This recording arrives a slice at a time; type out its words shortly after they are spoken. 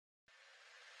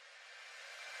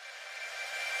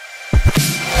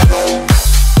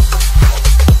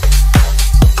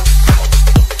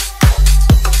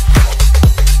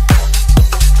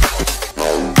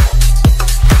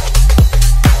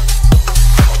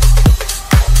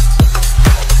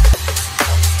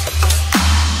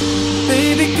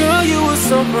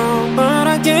wrong, but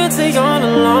I can't stay on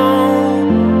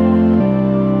alone.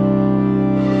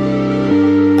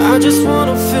 I just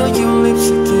wanna feel your lips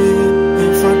again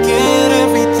and forget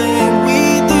everything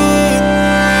we did.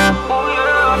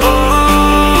 Oh,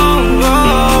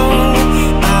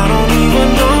 I don't even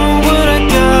know what I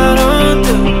gotta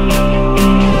do.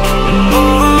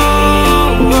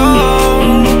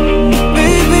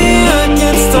 Baby, I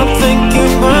can't stop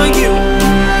thinking about you.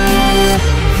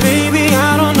 Baby,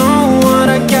 I don't know what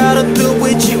I gotta do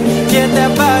with you. Get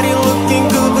that body looking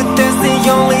good, but that's the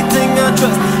only thing I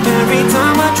trust. Every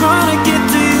time I try to get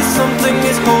to you, something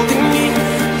is holding me.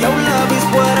 Your love is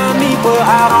what I need, but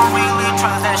I don't really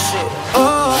trust that shit. Oh.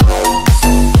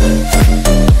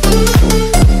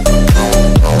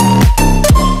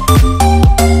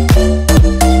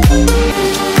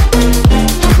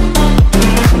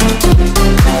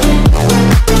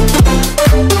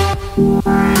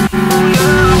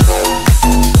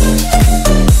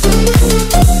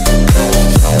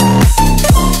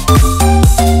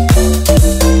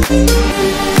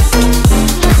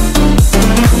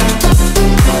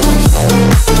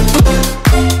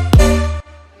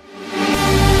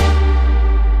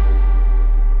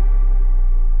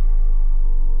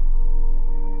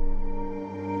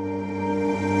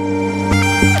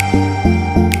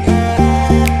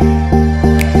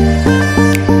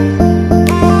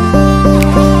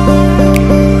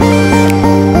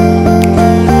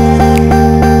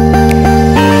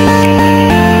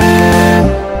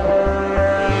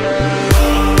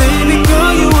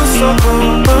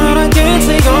 But I can't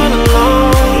stay on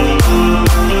alone.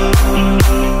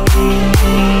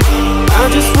 I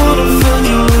just wanna feel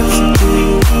your lips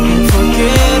again and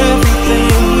forget everything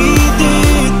we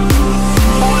did.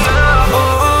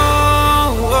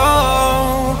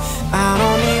 I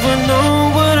don't even know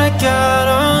what I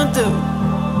gotta do.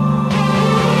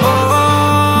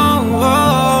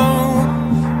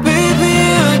 Baby,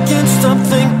 I can't stop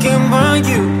thinking about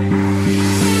you.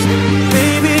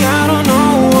 Baby, I don't know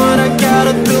what I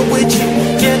gotta do with you.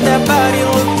 Get that body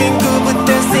looking good, but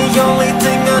that's the only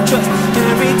thing I trust.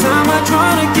 Every time I try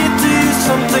to get to you,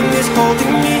 something is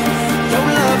holding me. Your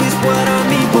love is what I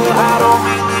need, but I don't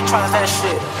really trust that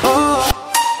shit. Oh.